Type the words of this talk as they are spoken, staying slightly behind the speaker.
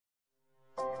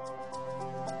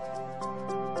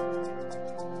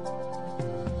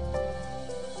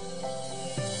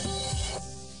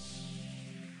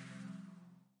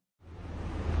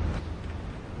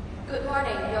Good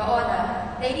morning, Your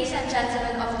Honor, ladies and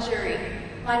gentlemen of the jury.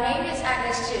 My name is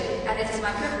Agnes Chu, and it is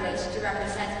my privilege to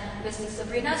represent Mrs.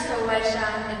 Sabrina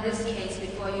Shan in this case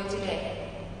before you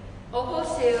today. Opal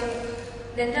Sue,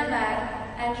 Linda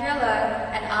Mack, Andrea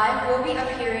Leung, and I will be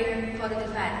appearing for the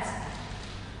defense.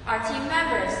 Our team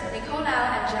members, Nicole Lau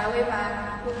and Jiawei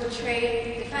Wang, will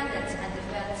portray defendants and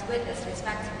defense witness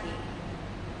respectively.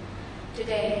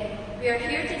 Today, we are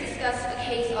here to discuss a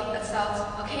case of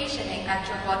assault occasioning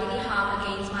actual bodily harm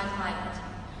against my client.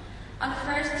 On the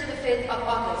 1st to the 5th of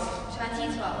August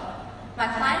 2012, my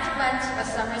client went to a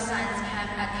summer science camp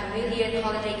at Chameleon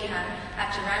Holiday Camp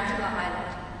at Tarantula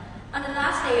Island. On the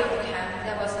last day of the camp,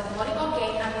 there was a volleyball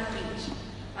game at the beach.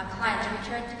 My client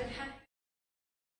returned to the camp